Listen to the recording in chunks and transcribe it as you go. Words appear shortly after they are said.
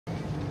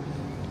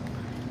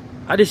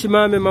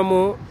Adeshima me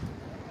mamo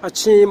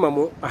achi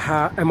mamo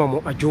aha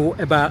emamo ajo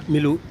eba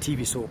Milo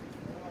TV so.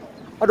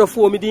 Other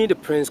for me the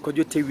Prince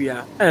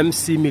Kodjotewia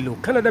MC Milo,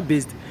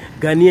 Canada-based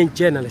Ghanaian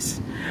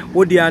journalist.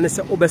 What the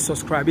answer over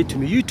subscribe to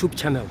my YouTube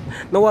channel.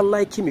 Now I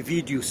like my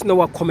videos, now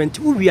I comment,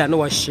 we are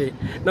now I share.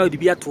 Now the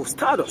be to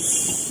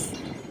status.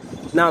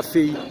 Now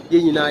fe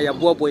ye na ya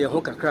boy ya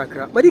honka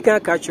krakra. But you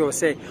can catch you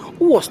say,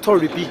 who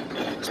story be?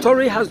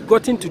 Story has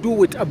gotten to do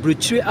with a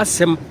breachery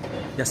asem.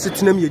 Ya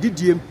sitting ye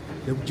didium.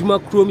 The Juma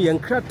Chrome and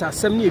Crata,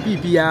 some near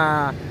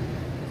Bibia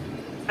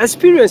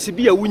experience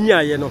be a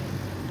winya, you know.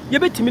 You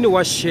bet me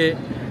no share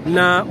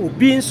na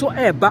being so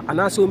eba and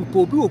also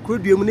Pobu or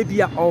Crodium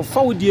Nebia or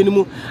Foudi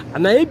anymore,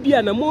 and I be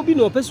an a mobile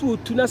no person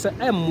to Nasa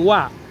M.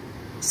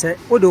 Say,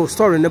 Odo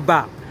story in the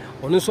bar.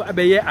 On also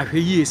Abbey a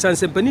ye, San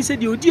Sempani said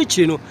the dear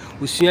Chino,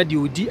 who see the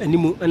Odi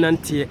animal and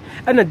Antie,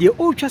 and a dear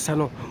old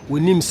Chasano,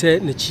 when him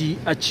said Nachi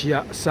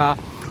Achia, Sa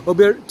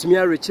Ober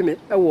Timia Richime,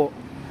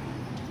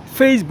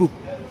 Facebook.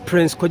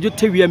 Prince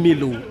Kodjotewia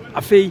Milo.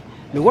 Afe,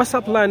 the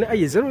WhatsApp line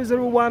is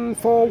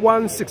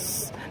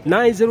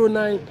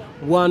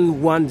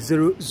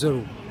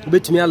 001-416-909-1100.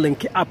 Bet me a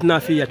link up na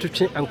fe ya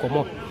twetwe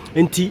ankomo.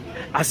 Enti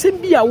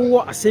asembia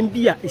wo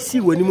asembia esi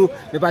wanimu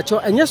me ba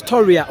cho enye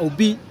story a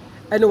obi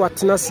ene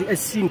watena se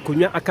asi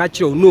nkonwa aka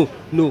kire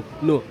no.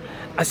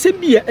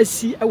 Asembia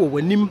asi ewo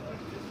wanim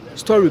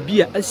story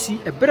bia asi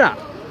ebra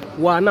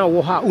wa na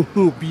wo ha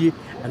ohu bie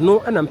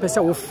eno ana mpese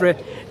wo frɛ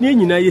ne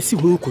nyina yesi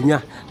hu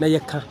nkonwa na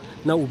yeka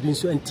na obi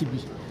nso antibi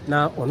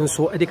na ono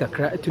nso ede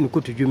kakra etu ne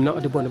kotodwum na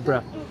ode bɔ ne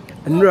bra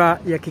nra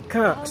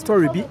yakeka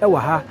story bi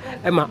ewa ha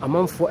ema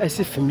amanfo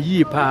ese fam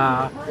yi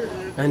pa,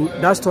 and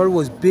that story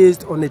was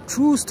based on a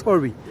true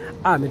story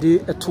me de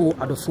eto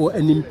adofo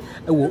anim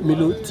ewo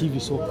Milo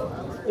TV so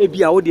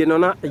ebia wo de no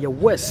na ye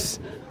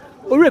west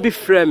ore bi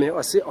frɛ me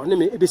o se one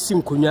me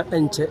ebesim konwa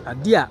enche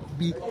ade a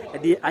bi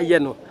ede aye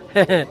no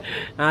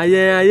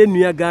aye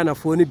nua Ghana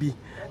fo ne bi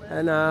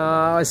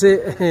na o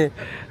se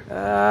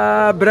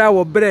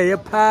bravo bre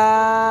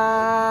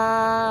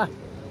pa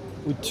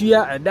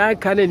utia dan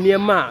kan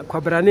niema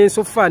kwabrane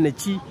so fa na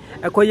chi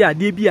ekoya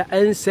ade bia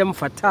ensem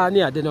fata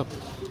ne ade no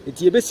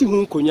eti ebesi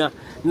hu nkonya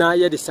na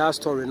ye de sa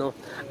story no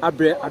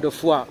abre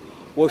adofo a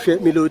wo hwe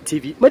Milo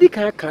TV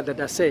medical kan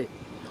dada say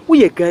wo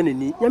ye Ghana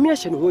ni nyame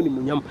ahye no ho ni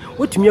munyam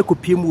wotumi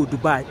akopie mu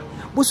Dubai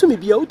bosumi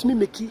bia wotumi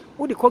meki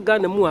wo de ko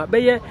Ghana mu a be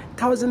ye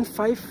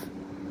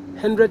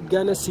 1500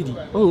 Ghana cedi,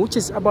 which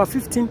is about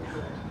 15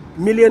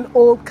 million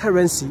old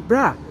currency,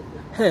 bra.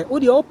 Hey,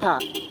 what the opa?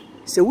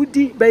 So would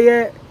be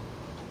by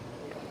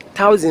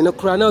 1,000 a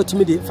crown out to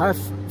me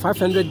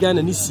 500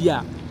 Ghana this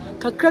year.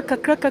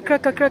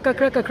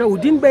 Kakra.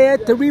 Within by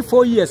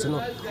 3-4 years,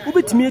 no.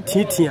 Ubit me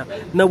titia.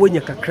 Now when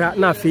you kakra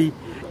na fe,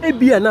 a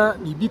be na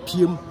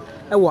BPM.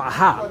 A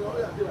waha.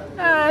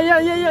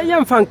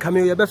 Yam fan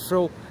cameo ya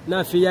befro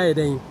na fe ya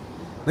then.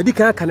 But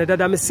the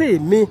Canada me say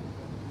me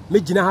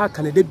jina ha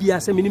Canada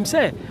bia se minim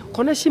say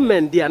connection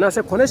men dia na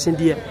say connection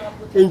dia.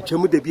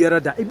 Entwemu de biara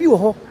da ebi wo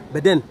ho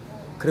beden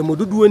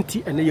kremodudu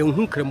anti ene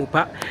yenhu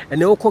kremopa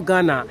ene woko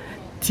Ghana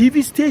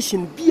TV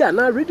station bia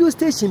na radio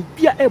station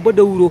bia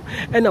ebodawuro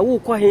ena wo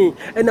kwa he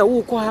ena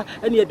wo kwa ha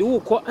ene de wo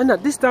kwa ena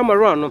this time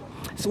around no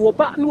so wo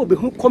ba na wo be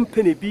hu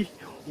company bi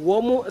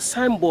wo mo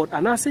signboard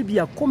anase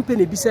bia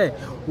company bi say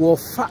wo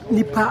fa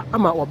nipa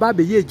ama wo ba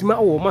be ye adwuma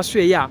wo maso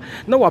ya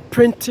na wa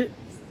print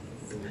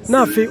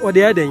na fe o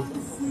de eden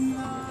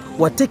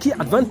wo take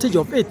advantage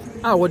of it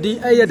wo de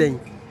ayeden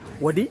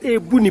what the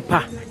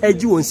bunipa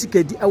eji won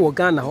sikedi awo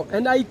Ghana ho.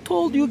 And I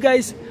told you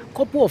guys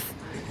couple of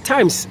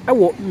times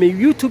awo my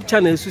YouTube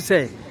channel so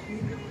say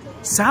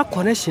sa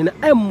connection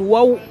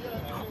wow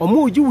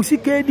omo oji wo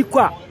sikedi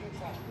kwa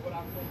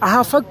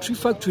aha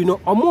factory no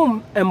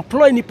omo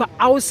employ nipa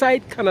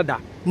outside Canada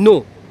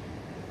no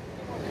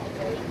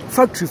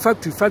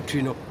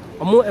factory no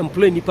omo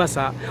employ nipa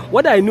sa.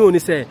 What I know ni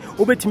say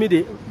obetimi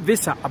de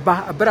visa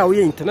abra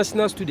we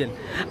international student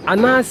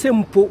ana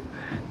sempo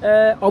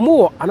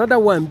omo another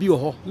one bi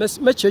ho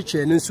me church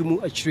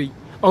nsumu achiri.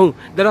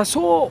 There are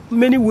so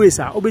many ways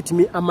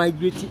obetimi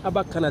migrate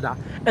aba Canada,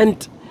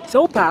 and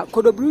so pa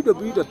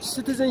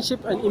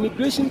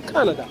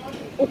www.citizenshipandimmigrationcanada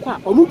okwa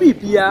omo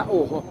bibia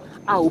ho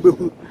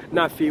obehu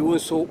na fe won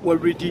so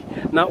already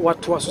na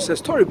wato so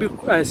story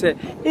bi say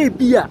e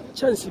bia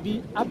chance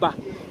bi aba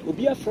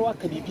obi afro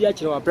aka bibia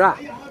kire wabra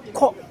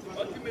ko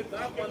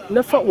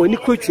na fa woni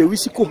kwatwa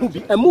wisi ko hu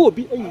bi ema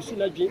obi ayusu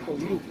na dwen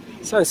owu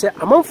sanse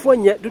amanfo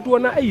nye dodo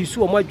na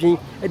ayusu o madwen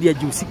e de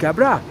agye sika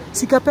bra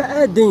sika pe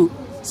eden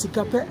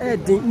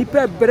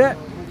nipa bre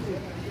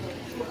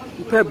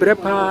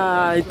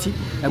pa enti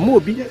ema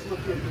obi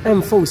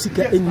emfa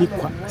sika eni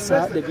kwa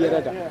sa de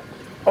biara da.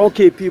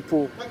 Okay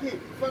people,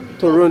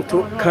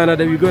 Toronto,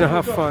 Canada, we're gonna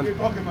have fun.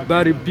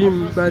 Bari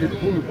bim, bari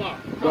boom,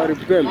 bari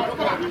bam.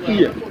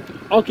 Yeah.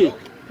 Okay.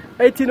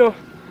 Etino.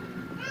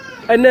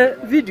 And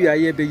video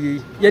ye be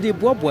ye de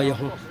boaboa ye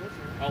ho.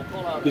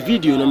 The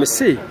video no me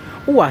say,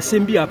 o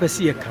asem bi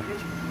apese ye ka.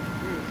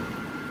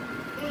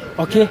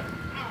 Okay?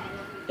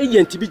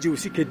 Agent bi je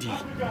osika di.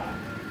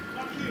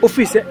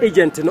 office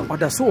agent no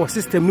oda so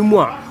system no mu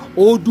a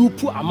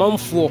odupu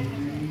amanfo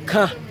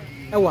ka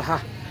ewa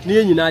ha na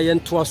yenyina ye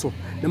nto so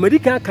na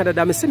American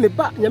Canada me say me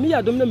ba nyame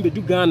ya dom na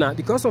mbedu Ghana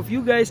because of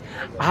you guys.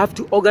 I have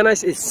to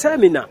organize a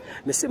seminar.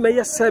 Me say me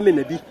ya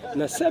seminar bi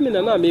na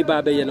seminar na me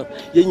ba be ye no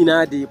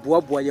yenyina de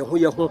boaboa ye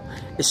ho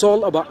it's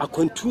all about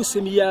akontu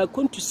semia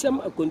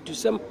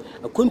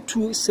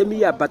akontu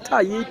semia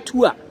bata ye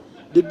tua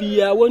de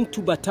bia want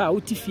to bata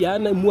utifia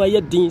na mu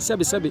aye din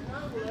sebe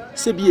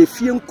sebi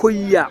efie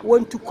nkoyi a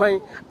want to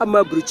kwan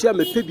ama bruchi a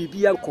mepe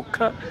bibia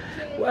nkoka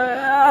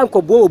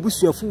ankobo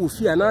obusuafo wo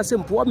fie na se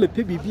mpo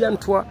mepe bibia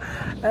ntoa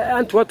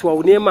to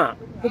wo nema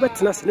wo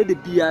betena se ne de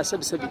bia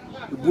sebe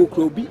ebu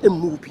okro obi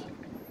emu bi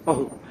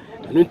oho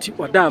eno nti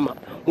odama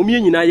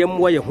momie nyina ye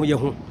mmoa ye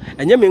ho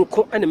enye me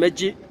nko ene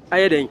meje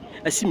ayeden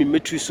asimi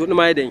metu so na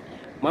mayeden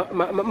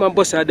ma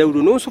bossa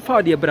dawru no so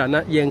fa de bra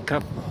na ye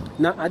nka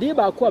na ade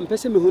ba ko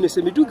ampese me hu ne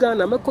se medu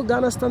Ghana meko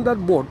Ghana Standard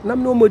Board na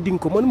me no modin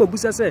komo no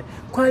mabusa se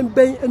kwan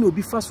ben ene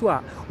obi fa so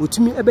a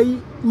otumi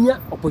ebeyi nya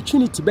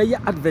opportunity be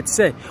advert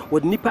se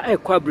wod nipa e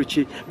kwa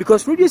breche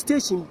because radio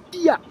station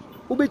bia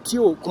obeti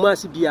o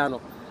Kumasi bia no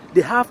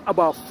they have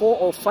about 4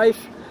 or 5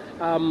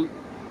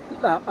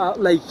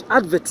 like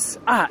adverts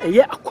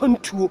eye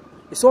akwantuo.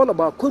 It's all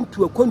about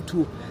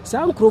kontu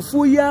sa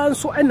nkrofo ya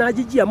nso ena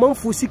agigi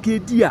amanfo sika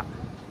edi a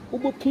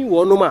obopin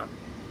wo no ma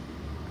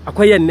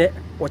akoye ne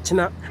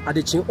ochina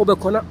adechin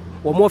obekona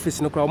wo mo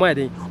office no kra o ma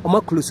den o ma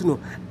close no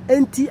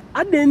enti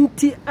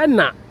adenti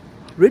ana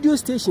radio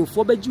station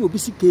for beji obi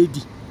sika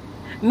edi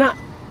na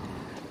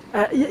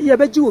ye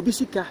beji obi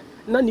sika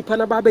na nipa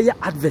na ba be ya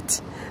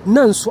advert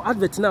na nso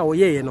advert na wo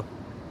ye no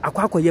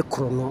akwakoye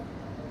kro no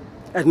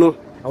eno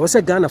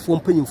awose Ghana fo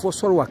mpanyimfo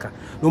soro waka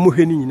no mo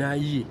hwani nyina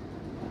yie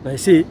na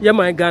say ye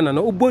man Ghana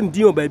no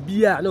obondin o ba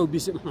bia na obi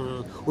se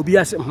obi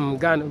ase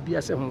Ghana obi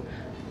ase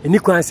eni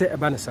kwan se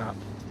eba na sa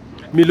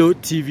Milo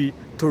TV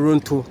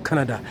Toronto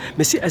Canada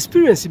me see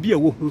experience bi a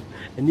wo hu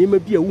enima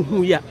bi a wo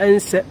hu ya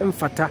ense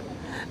mfata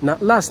na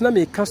last na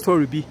me ka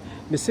story bi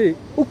me say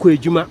ukọ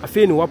adwuma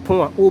afei ni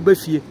wapon a o ba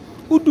fie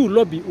udu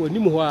lobby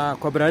onim ho a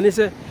kwabrane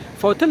se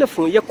for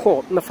telephone ye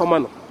call na fama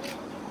no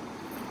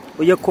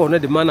o ye call na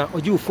de mana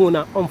oji phone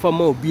na on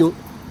fama obi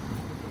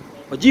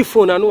oji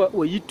phone na no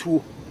o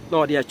yitu na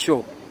o de a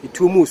cho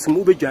itu mu sum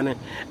ubedwane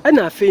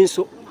ana afei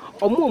nso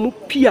omo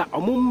pia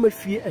omo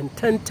mafie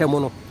ententem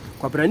no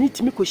kwabrani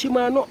timi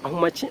koshima no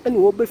ahomachi ene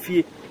wo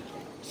bafie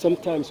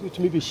sometimes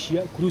utimi be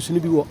shia cruise ni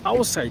bi wo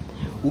outside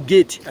wo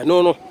gate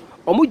no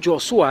omo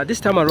joso a this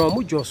time around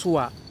omo joso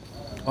a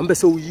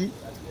ombese uyi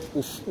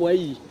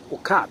wayi o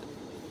card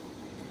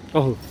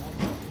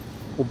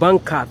o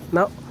bank card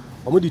na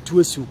omo di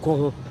tuasi ko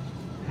ho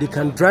they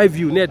can drive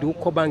you near the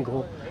ko bank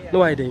ho no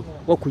why then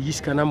wako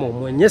yiska na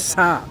mo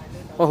nyesa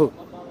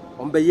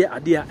ombeye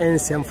ade a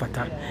ensem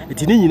fata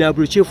etini nyina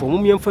broche fo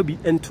mum yemfa bi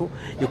ento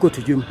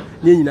yekotodwum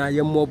ne nyina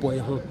ye mmobo ye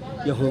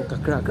ho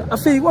kakraka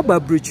afei waba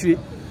broche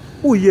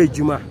wo ye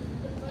adwuma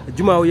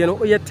wo ye no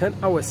wo ye 10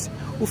 hours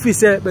wo fi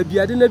se ba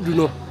biade na du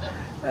no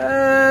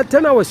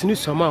 10 hours ni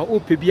soma o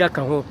pe bi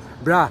aka ho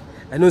bra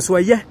eno so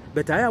ye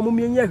beta ya mum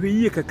yenya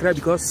hwe kakra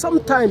because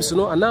sometimes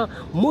no and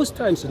most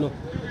times no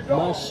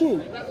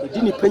machine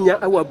dini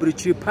penya awa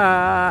broche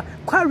pa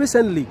quite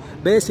recently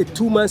be say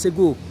 2 months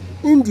ago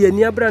India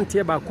ni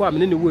abrante ba ko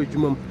amene ne wo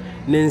adwumam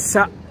ne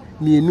nsa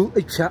mienu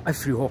atwa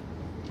afiri ho.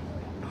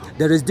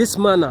 There is this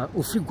man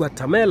ofri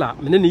Guatemala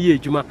mene ne ye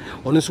adwuma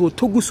ono so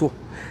togu so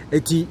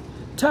eti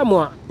time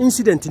a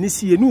incident ni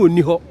sie ne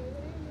oni ho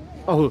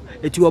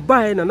eti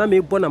obae na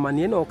me bona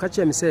mane na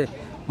okache me se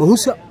mahu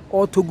se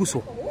o togu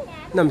so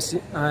na me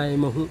se ai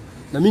mahu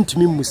na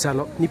mintimi musa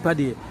no nipa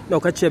de na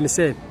okache me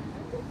se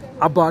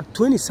about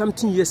 20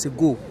 something years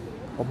ago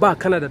oba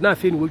Canada na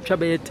afei ni wo twa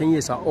be 10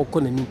 years a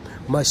okonani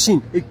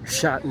machine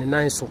etwa ne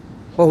nan so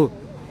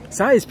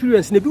sa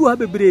experience ne bi wa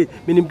bebre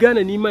menim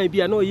Ghana ni man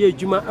bi a na o ye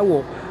adwuma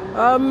awo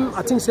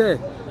I think say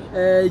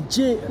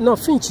J no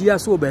finch ya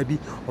so ba bi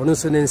ono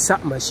so ne nsa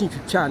machine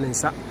twitwa ne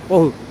nsa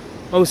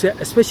say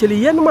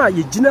especially yen ma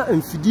ye gina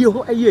amfidie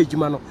ho aye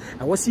adwuma no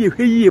awo se ye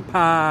hweyie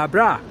pa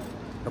bra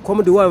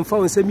akom de wa mfa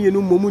onsa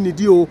mienu momu ni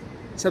di o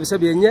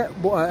sebe enye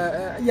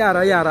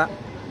yara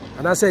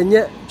ana say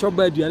nye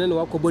choba aduane na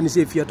wakobo ni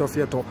se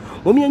fieto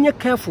mom yenye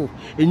careful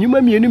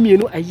enwuma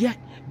mienu aye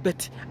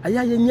but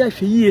aya yenye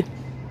hweyie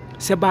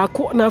se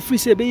baako na afri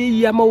se be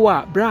yi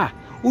amawa bra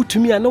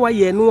utumi ana wa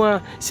ye no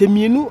a se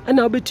mienu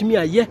ana obetumi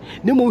aye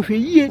ne mom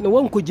hweyie na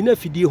wankogina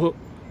afidie ho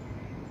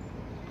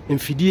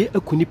mfidie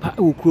akunipa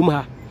awokrom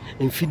ha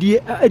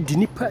mfidie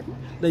adinipa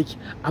like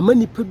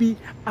amanipa bi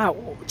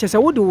chese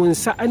wo de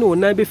wonsa ana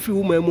wona be fi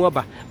wo mamu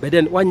aba but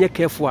then wanye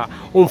careful a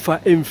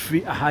omfa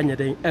emfri ahanya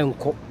den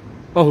enko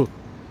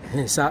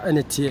sa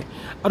enetie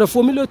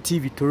adofo Milo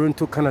TV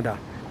Toronto Canada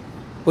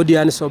odi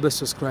ane so be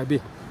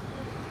subscribe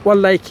wa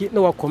like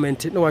na wa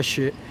comment na wa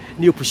share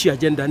na yopushi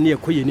agenda na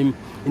ekoyenim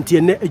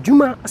ntie ne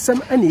adwuma asam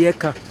ane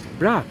yeka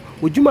bra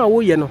odwuma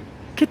wo ye no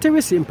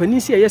ketewese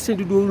mpanisi a yesen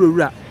dudu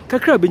wura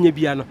kakra benya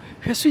bia no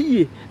hweso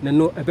yie na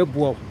no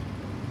ebeboa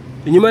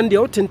enyuma nde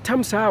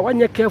otentam saa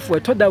wanye careful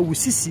etoda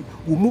wusisi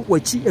wumu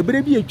wachi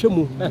ebere bi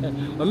atwam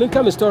ma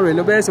menka me story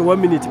no be say 1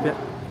 minute be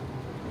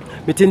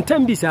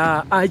metentam bi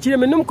saa agire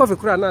me nom coffee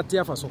kura na ate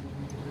afa so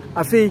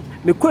afi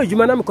me kɔ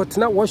adwuma na me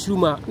kɔtena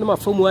washroom a na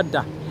mafamu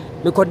ada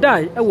me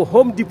kɔdai e wo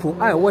Home Depot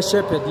a wo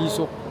Shepherd yi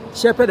so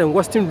Shepherd and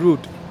Western Road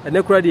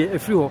ene kura de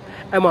afiri ho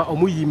e ma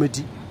omo yi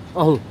madi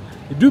oho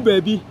du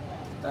ba bi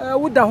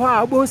woda ho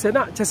a obo se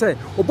na kyese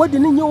obodi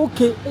ne nye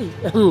okay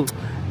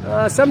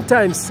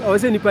sometimes I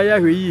was in nipa ya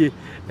hwe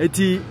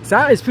eti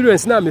sa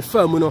experience na me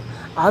fa mu no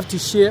I have to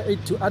share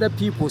it to other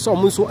people so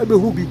mo so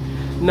ebehu bi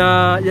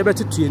na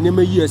yebetutu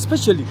enema yi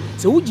especially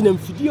se wugina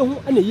mfidie ho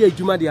ana ye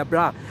adwuma de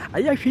abra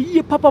aya hwe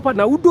yi papa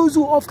na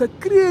wodozu off ka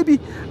krebi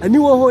ani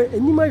wo ho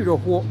enima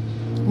yroho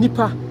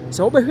nipa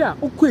se wobehwe a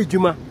ukọ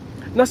adwuma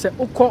na se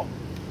ukọ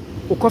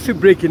coffee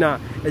break na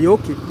eye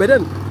okay but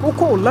then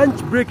ukọ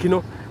lunch break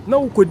no na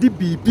ukodi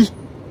bibi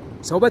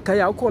se wobeka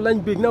ya ukọ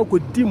lunch break na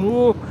ukodi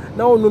mu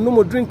na onu no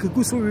mo drink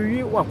guso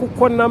wiwi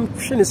wakokọ nam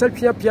hwe ne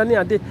satwea pia ne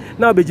ade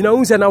na abegina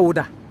unse na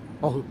woda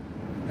oh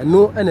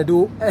no ene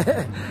do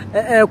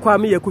kwa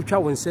me yakutwa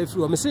won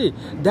safiri o me say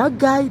that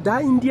guy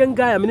that Indian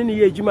guy amene ne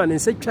ye adwuma ne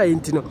satwa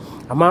yenti no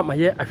ama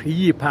maye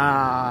ahweyi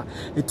pa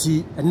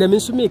eti ene me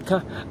so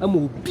meka ama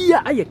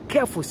obia aye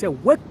careful say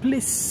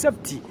workplace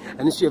safety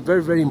and it's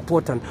very very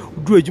important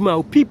do adwuma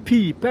o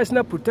PP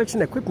personal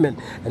protection equipment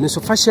and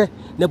so fashe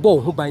ne bo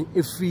ho ban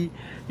efri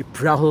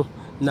ipra ho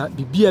na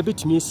bibia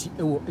betumi esi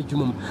ewo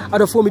adwuma mu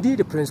adofo me di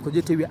the Prince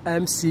Kojete we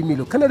MC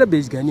Milo Canada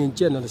based Ghanaian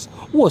journalist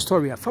wo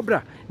story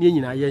afabra ne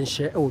nyina ye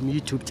nhye ewo me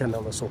YouTube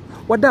channel so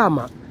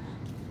wadama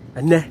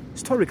ene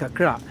story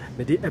kakra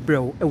me di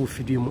ebrew ewo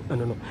fidie mu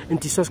eno no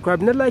enti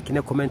subscribe na like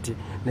na comment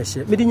na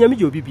share me di nyame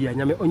je obi bia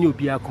nyame onye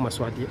obi akoma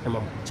so ade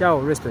emam ciao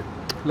respect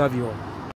love you all.